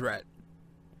lob threat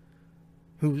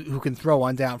who can throw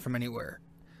on down from anywhere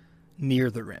near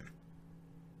the rim.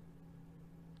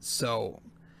 So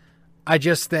I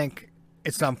just think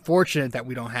it's unfortunate that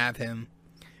we don't have him,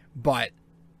 but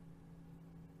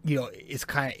you know,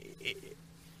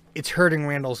 it's hurting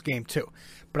Randall's game too.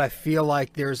 But I feel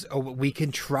like we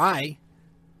can try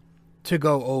to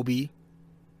go Obi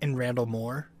and Randall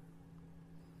more.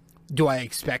 Do I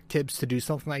expect Tibbs to do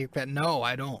something like that? No,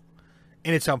 I don't.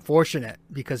 And it's unfortunate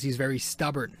because he's very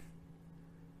stubborn.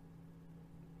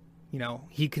 You know,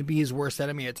 he could be his worst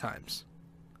enemy at times.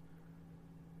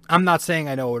 I'm not saying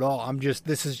I know it all.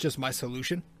 This is just my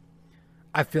solution.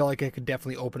 I feel like it could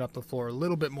definitely open up the floor a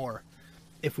little bit more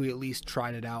if we at least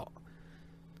tried it out.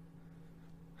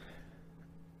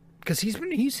 Because he's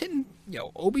hitting, you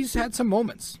know, Obi's had some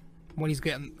moments when he's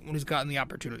gotten the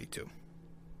opportunity to.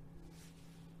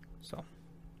 So,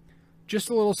 just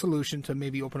a little solution to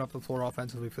maybe open up the floor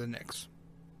offensively for the Knicks.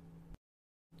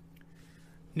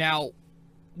 Now,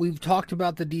 we've talked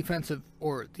about the defensive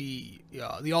or the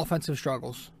offensive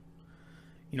struggles,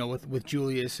 you know, with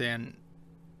Julius and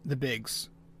the bigs.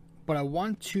 But I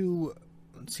want to,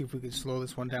 let's see if we can slow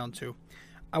this one down too.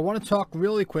 I want to talk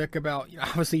really quick about, you know,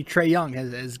 obviously Trae Young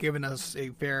has given us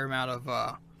a fair amount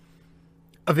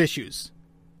of issues.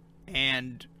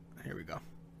 And here we go.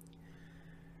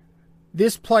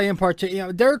 This play in particular, you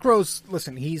know, Derrick Rose,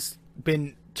 listen, he's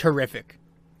been terrific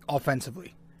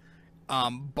offensively.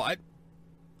 But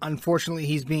unfortunately,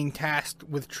 he's being tasked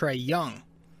with Trae Young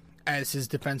as his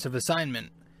defensive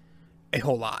assignment a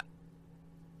whole lot.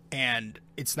 And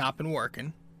it's not been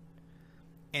working.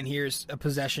 And here's a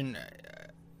possession,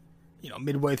 you know,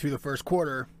 midway through the first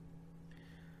quarter.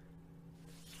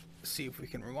 Let's see if we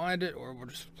can rewind it, or we'll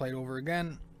just play it over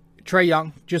again. Trae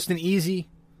Young, just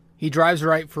he drives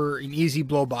right for an easy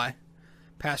blow-by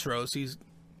past Rose. He's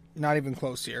not even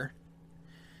close here.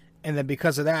 And then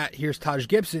because of that, here's Taj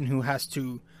Gibson, who has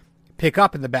to pick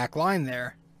up in the back line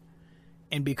there.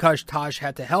 And because Taj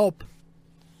had to help,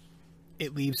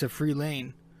 it leaves a free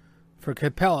lane for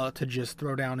Capella to just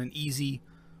throw down an easy,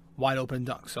 wide-open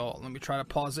dunk. So let me try to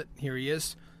pause it. Here he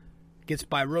is. Gets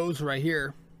by Rose right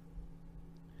here.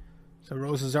 So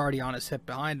Rose is already on his hip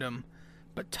behind him.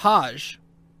 But Taj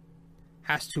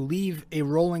has to leave a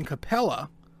rolling Capella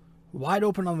wide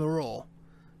open on the roll.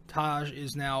 Taj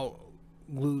is now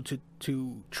glued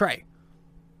to Trae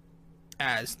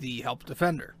as the help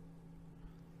defender.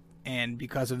 And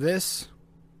because of this,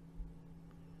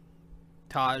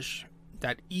 Taj,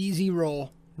 that easy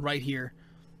roll right here,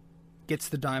 gets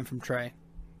the dime from Trae.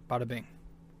 Bada bing.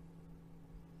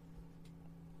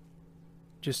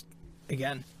 Just,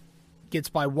 again, gets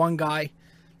by one guy,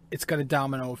 it's got a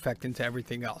domino effect into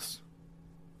everything else.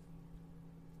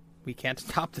 We can't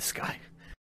stop this guy.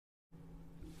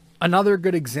 Another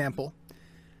good example.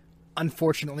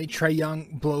 Unfortunately, Trae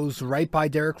Young blows right by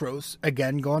Derrick Rose,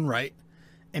 again going right.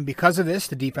 And because of this,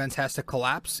 the defense has to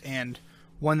collapse. And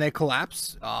when they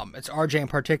collapse, it's RJ in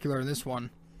particular in this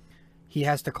one, he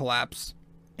has to collapse.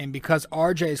 And because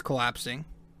RJ is collapsing,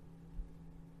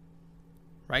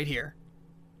 right here,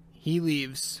 he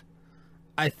leaves,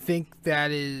 I think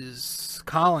that is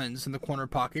Collins in the corner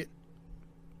pocket,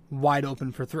 wide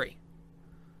open for three.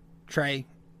 Trae,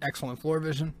 excellent floor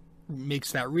vision,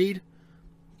 makes that read,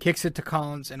 kicks it to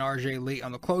Collins and RJ late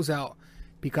on the closeout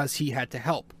because he had to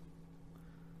help.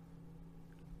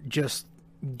 Just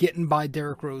getting by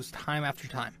Derrick Rose time after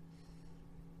time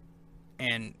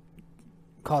and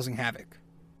causing havoc.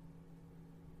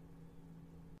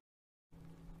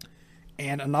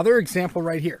 And another example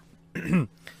right here.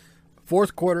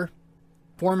 Fourth quarter,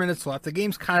 4 minutes left. The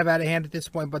game's kind of out of hand at this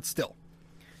point, but still.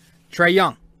 Trae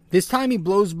Young. This time he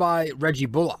blows by Reggie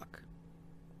Bullock.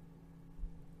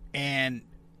 And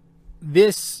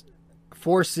this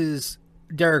forces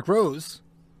Derrick Rose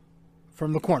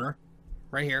from the corner,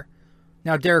 right here.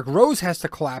 Now Derrick Rose has to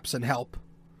collapse and help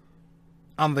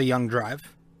on the Young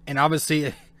drive. And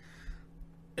obviously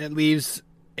it leaves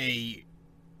a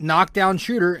knockdown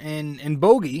shooter in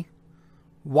Bogey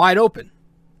wide open.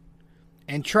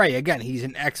 And Trae, again, he's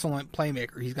an excellent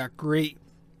playmaker. He's got great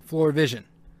floor vision.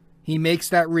 He makes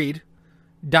that read,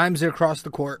 dimes it across the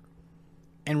court,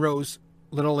 and Rose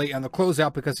a little late on the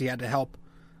closeout because he had to help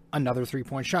another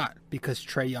three-point shot because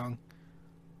Trae Young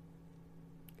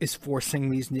is forcing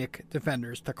these Knick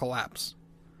defenders to collapse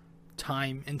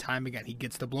time and time again. He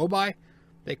gets the blow-by,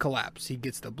 they collapse. He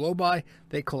gets the blow-by,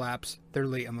 they collapse. They're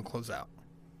late on the closeout.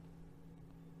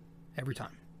 Every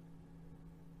time.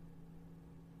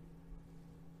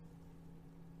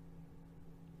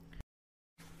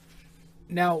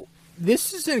 Now,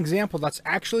 this is an example that's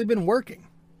actually been working.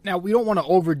 Now, we don't want to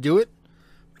overdo it,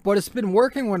 but it's been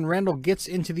working when Randall gets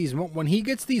into these... When he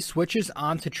gets these switches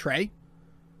onto Trae,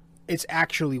 it's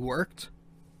actually worked.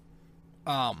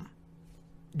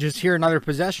 Just here another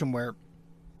possession where,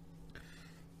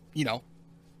 you know,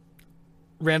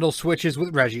 Randall switches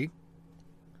with Reggie.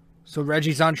 So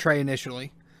Reggie's on Trae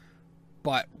initially,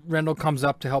 but Randall comes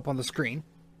up to help on the screen.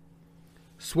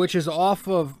 switches off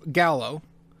of Gallo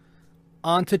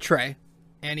onto Trey,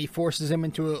 and he forces him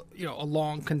into a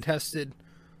long contested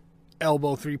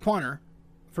elbow 3-pointer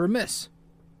for a miss.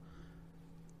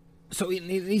 So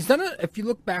he's done it. If you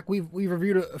look back, we've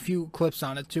reviewed a few clips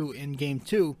on it too in Game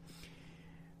 2.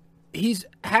 He's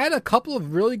had a couple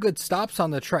of really good stops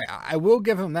on the Trey. I will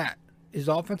give him that. His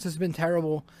offense has been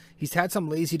terrible. He's had some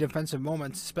lazy defensive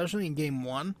moments, especially in Game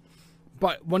 1.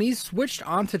 But when he's switched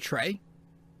onto Trey,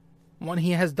 when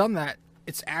he has done that,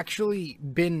 it's actually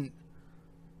been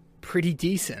pretty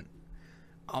decent.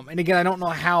 And again, I don't know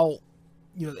how,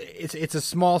 it's a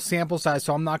small sample size,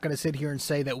 so I'm not going to sit here and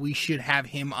say that we should have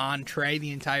him on Trey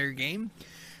the entire game.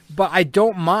 But I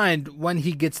don't mind when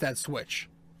he gets that switch.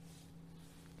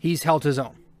 He's held his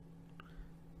own.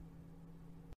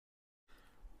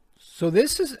 So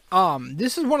this is one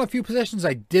of the few possessions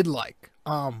I did like.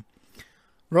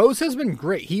 Rose has been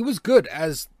great. He was good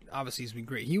as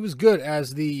He was good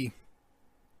as the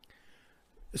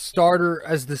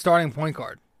starting point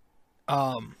guard.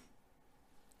 Oh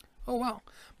wow.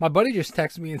 My buddy just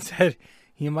texted me and said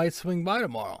he might swing by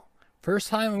tomorrow. First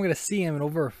time I'm going to see him in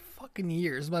over a fucking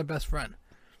year. This is my best friend.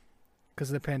 Because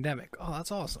of the pandemic. Oh,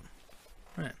 that's awesome.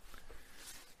 Man.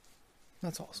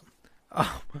 That's awesome.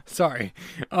 Oh, sorry.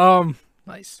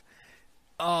 Nice.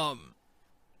 Now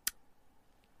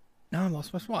I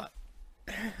lost my spot.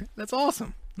 That's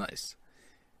awesome. Nice.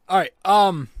 All right.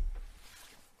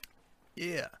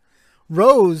 Yeah.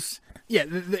 Rose. Yeah.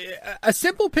 A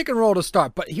simple pick and roll to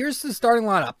start, but here's the starting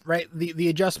lineup, right? The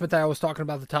adjustment that I was talking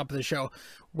about at the top of the show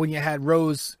when you had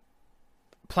Rose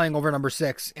playing over number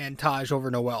 6 and Taj over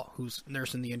Noel, who's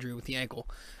nursing the injury with the ankle,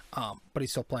 but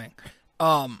he's still playing.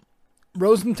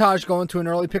 Rose and Taj go into an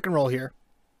early pick and roll here.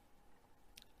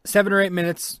 7 or 8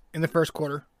 minutes in the first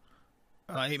quarter.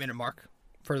 8-minute mark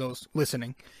for those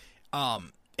listening.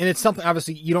 And it's something,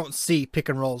 obviously, you don't see pick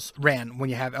and rolls ran when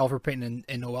you have Elfrid Payton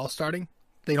and Noel starting.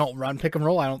 They don't run pick and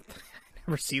roll. I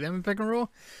never see them in pick and roll.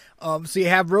 So you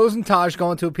have Rose and Taj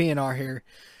going to a PNR here.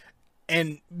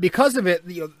 And because of it,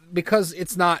 because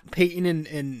it's not Payton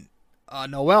and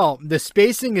Noel, the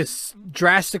spacing is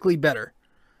drastically better.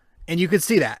 And you could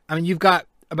see that. I mean, you've got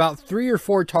about 3 or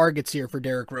 4 targets here for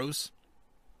Derrick Rose.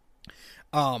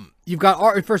 You've got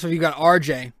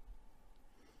RJ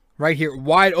right here,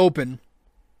 wide open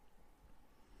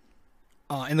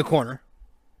in the corner.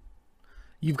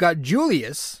 You've got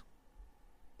Julius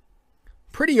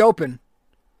pretty open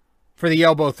for the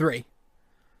elbow 3.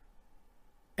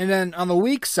 And then on the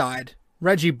weak side,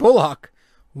 Reggie Bullock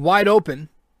wide open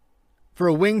for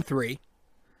a wing 3.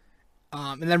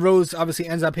 And then Rose obviously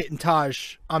ends up hitting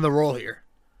Taj on the roll here.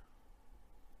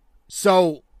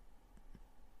 So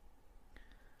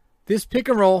this pick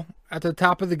and roll at the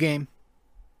top of the game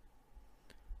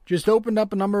just opened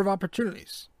up a number of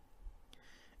opportunities.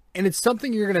 And it's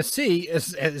something you're going to see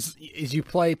as you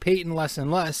play Payton less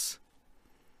and less.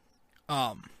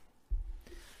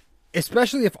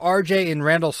 Especially if RJ and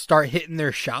Randall start hitting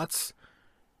their shots.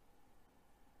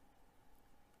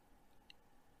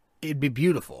 It'd be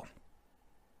beautiful.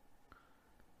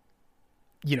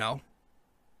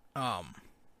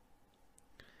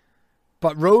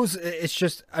 But Rose, it's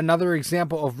just another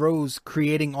example of Rose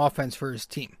creating offense for his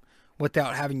team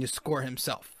without having to score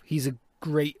himself. He's a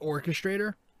great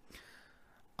orchestrator.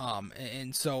 And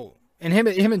him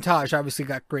and Taj obviously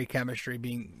got great chemistry,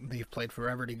 being they've played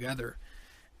forever together.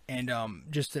 And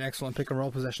just an excellent pick and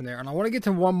roll possession there. And I want to get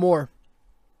to one more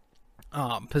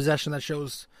possession that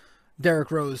shows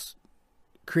Derrick Rose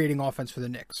creating offense for the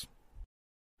Knicks.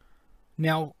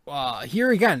 Now,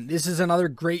 here again, this is another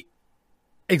great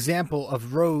example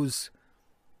of Rose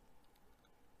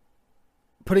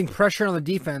putting pressure on the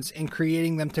defense and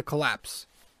creating them to collapse.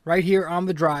 Right here on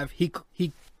the drive, he's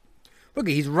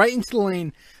right into the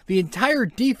lane. The entire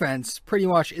defense pretty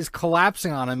much is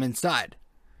collapsing on him inside.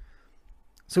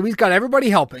 So he's got everybody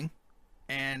helping.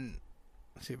 And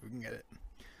let's see if we can get it.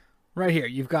 Right here,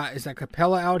 is that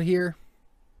Capella out here?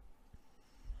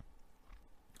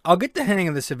 I'll get the hang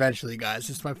of this eventually, guys.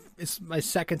 It's my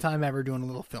second time ever doing a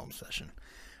little film session.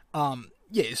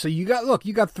 So you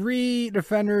got 3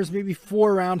 defenders, maybe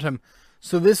 4 around him.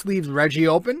 So this leaves Reggie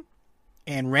open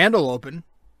and Randall open,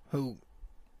 who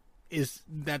he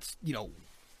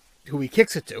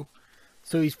kicks it to.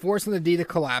 So he's forcing the D to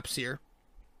collapse here.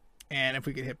 And if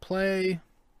we could hit play,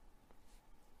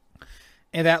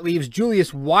 and that leaves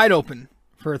Julius wide open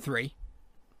for a 3.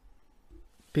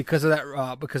 Because of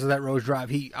that Rose drive.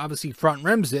 He obviously front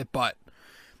rims it, but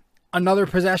another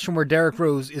possession where Derrick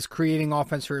Rose is creating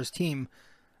offense for his team,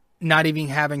 not even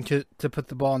having to put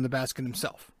the ball in the basket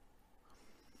himself.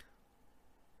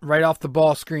 Right off the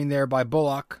ball screen there by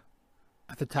Bullock.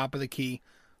 at the top of the key,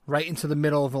 right into the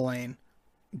middle of the lane.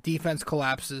 Defense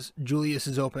collapses. Julius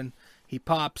is open. He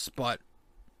pops, but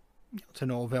to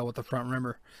no avail with the front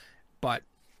rimmer. But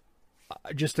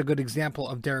just a good example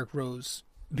of Derrick Rose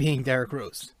being Derrick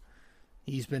Rose.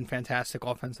 He's been fantastic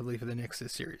offensively for the Knicks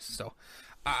this series. So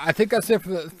I think that's it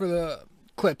for the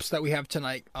clips that we have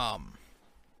tonight.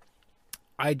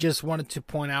 I just wanted to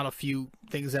point out a few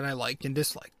things that I liked and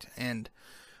disliked. And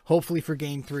hopefully for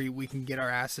Game 3, we can get our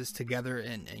asses together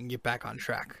and get back on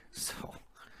track. So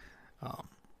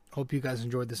hope you guys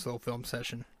enjoyed this little film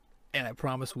session. And I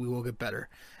promise we will get better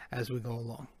as we go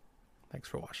along. Thanks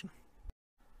for watching.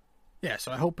 Yeah,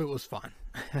 so I hope it was fun.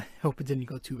 I hope it didn't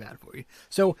go too bad for you.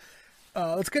 So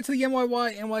let's get to the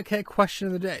NYY NYK question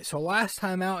of the day. So last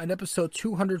time out in episode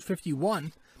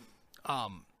 251,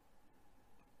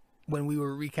 when we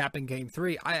were recapping Game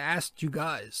 3, I asked you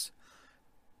guys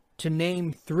to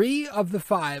name 3 of the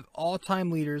 5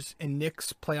 all-time leaders in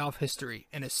Knicks playoff history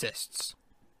in assists.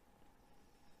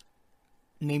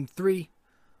 Name 3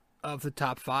 of the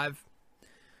top 5.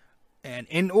 And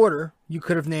in order, you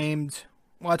could have named...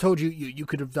 Well, I told you, you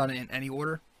could have done it in any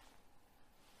order.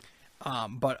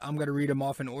 But I'm going to read them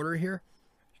off in order here.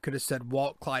 You could have said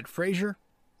Walt Clyde Frazier,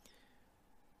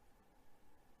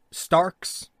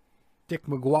 Starks, Dick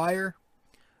McGuire,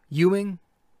 Ewing,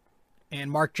 and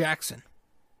Mark Jackson.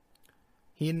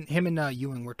 Him and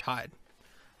Ewing were tied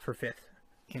for 5th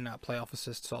in playoff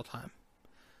assists all time.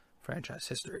 Franchise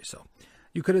history. So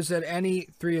you could have said any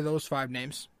 3 of those 5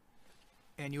 names,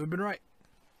 and you would have been right.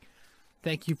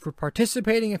 Thank you for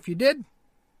participating if you did.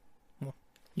 Well,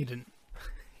 you didn't.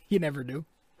 You never do.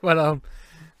 But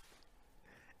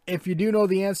if you do know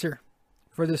the answer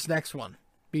for this next one,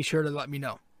 be sure to let me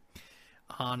know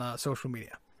on social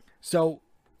media. So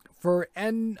for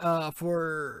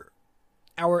our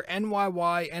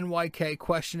NYY NYK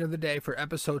question of the day for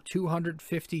episode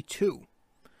 252,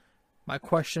 my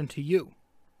question to you.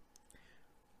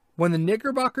 When the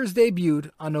Knickerbockers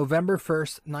debuted on November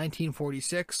 1st,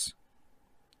 1946,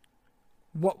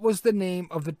 what was the name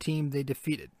of the team they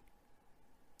defeated?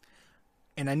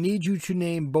 And I need you to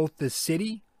name both the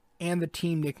city and the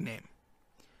team nickname.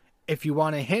 If you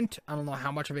want a hint, I don't know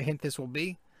how much of a hint this will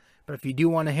be, but if you do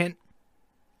want a hint,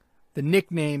 the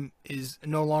nickname is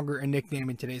no longer a nickname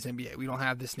in today's NBA. We don't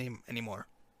have this name anymore.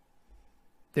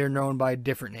 They're known by a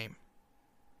different name.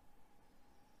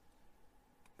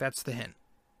 That's the hint.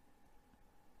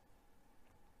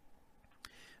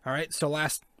 All right, so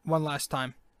one last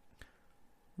time.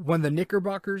 When the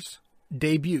Knickerbockers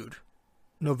debuted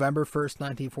November 1st,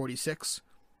 1946,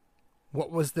 what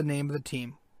was the name of the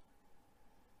team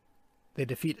they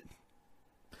defeated?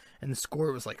 And the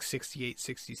score was like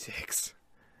 68-66.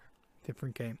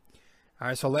 Different game. All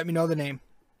right, so let me know the name.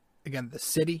 Again, the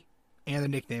city and the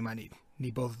nickname I need.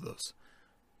 Need both of those.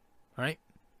 All right?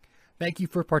 Thank you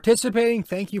for participating.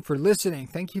 Thank you for listening.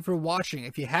 Thank you for watching.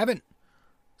 If you haven't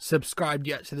subscribed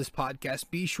yet to this podcast,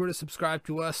 be sure to subscribe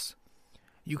to us.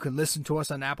 You can listen to us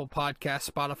on Apple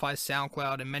Podcasts, Spotify,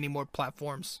 SoundCloud, and many more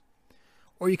platforms.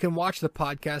 Or you can watch the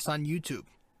podcast on YouTube.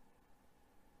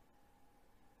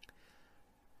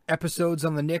 Episodes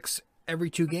on the Knicks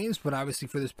every 2 games, but obviously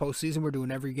for this postseason, we're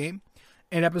doing every game.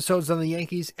 And episodes on the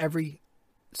Yankees every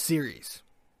series.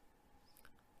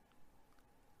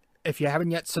 If you haven't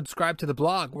yet subscribed to the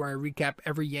blog where I recap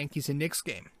every Yankees and Knicks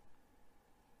game.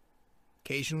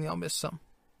 Occasionally I'll miss some.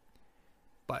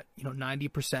 But,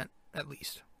 90% at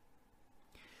least.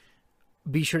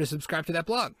 Be sure to subscribe to that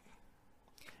blog.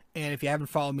 And if you haven't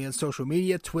followed me on social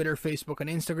media, Twitter, Facebook, and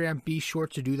Instagram, be sure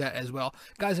to do that as well.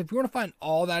 Guys, if you want to find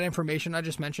all that information I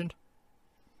just mentioned,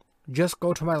 just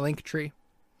go to my link tree.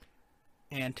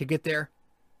 And to get there,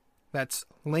 that's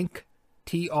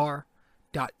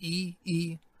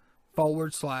linktr.ee/RJ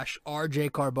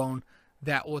Carbone.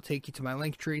 That will take you to my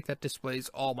link tree that displays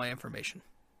all my information.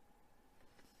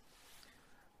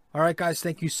 All right, guys,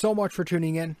 thank you so much for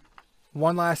tuning in.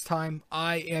 One last time,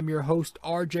 I am your host,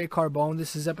 RJ Carbone.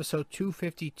 This is episode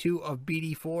 252 of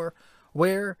BD4,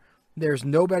 where there's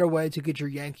no better way to get your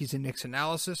Yankees and Knicks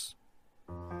analysis.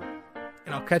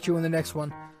 And I'll catch you in the next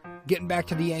one, getting back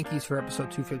to the Yankees for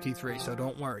episode 253, so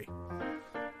don't worry.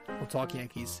 We'll talk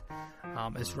Yankees,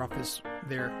 as rough as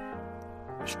their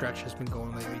stretch has been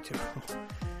going lately, too.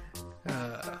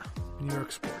 New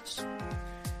York sports.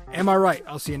 Am I right?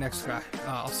 I'll see you next guy.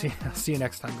 I'll see you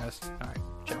next time, guys. All right.